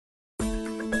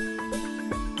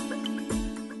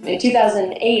In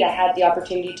 2008, I had the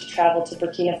opportunity to travel to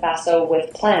Burkina Faso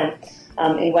with Plan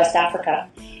in West Africa.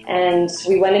 And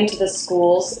we went into the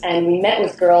schools and we met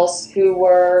with girls who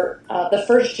were the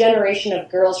first generation of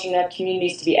girls from their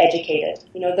communities to be educated.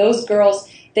 You know, those girls,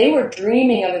 they were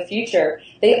dreaming of a future.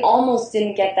 They almost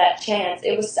didn't get that chance.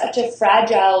 It was such a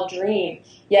fragile dream.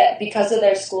 Yet because of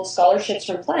their school scholarships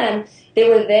from Plan, they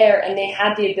were there and they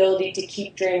had the ability to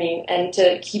keep dreaming and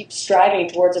to keep striving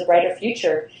towards a brighter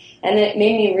future. And it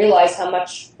made me realize how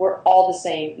much we're all the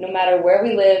same. No matter where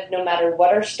we live, no matter what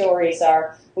our stories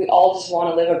are, we all just want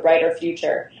to live a brighter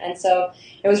future. And so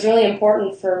it was really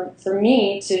important for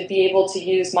me to be able to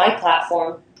use my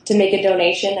platform to make a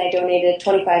donation. I donated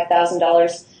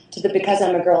 $25,000 to the Because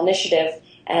I'm a Girl initiative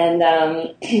and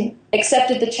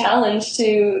accepted the challenge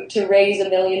to raise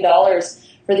 $1 million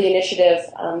for the initiative.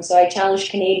 So I challenged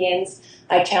Canadians.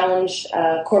 I challenged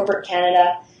corporate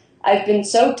Canada. I've been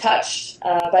so touched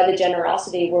by the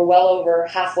generosity. We're well over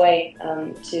halfway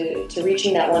to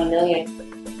reaching that 1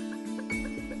 million.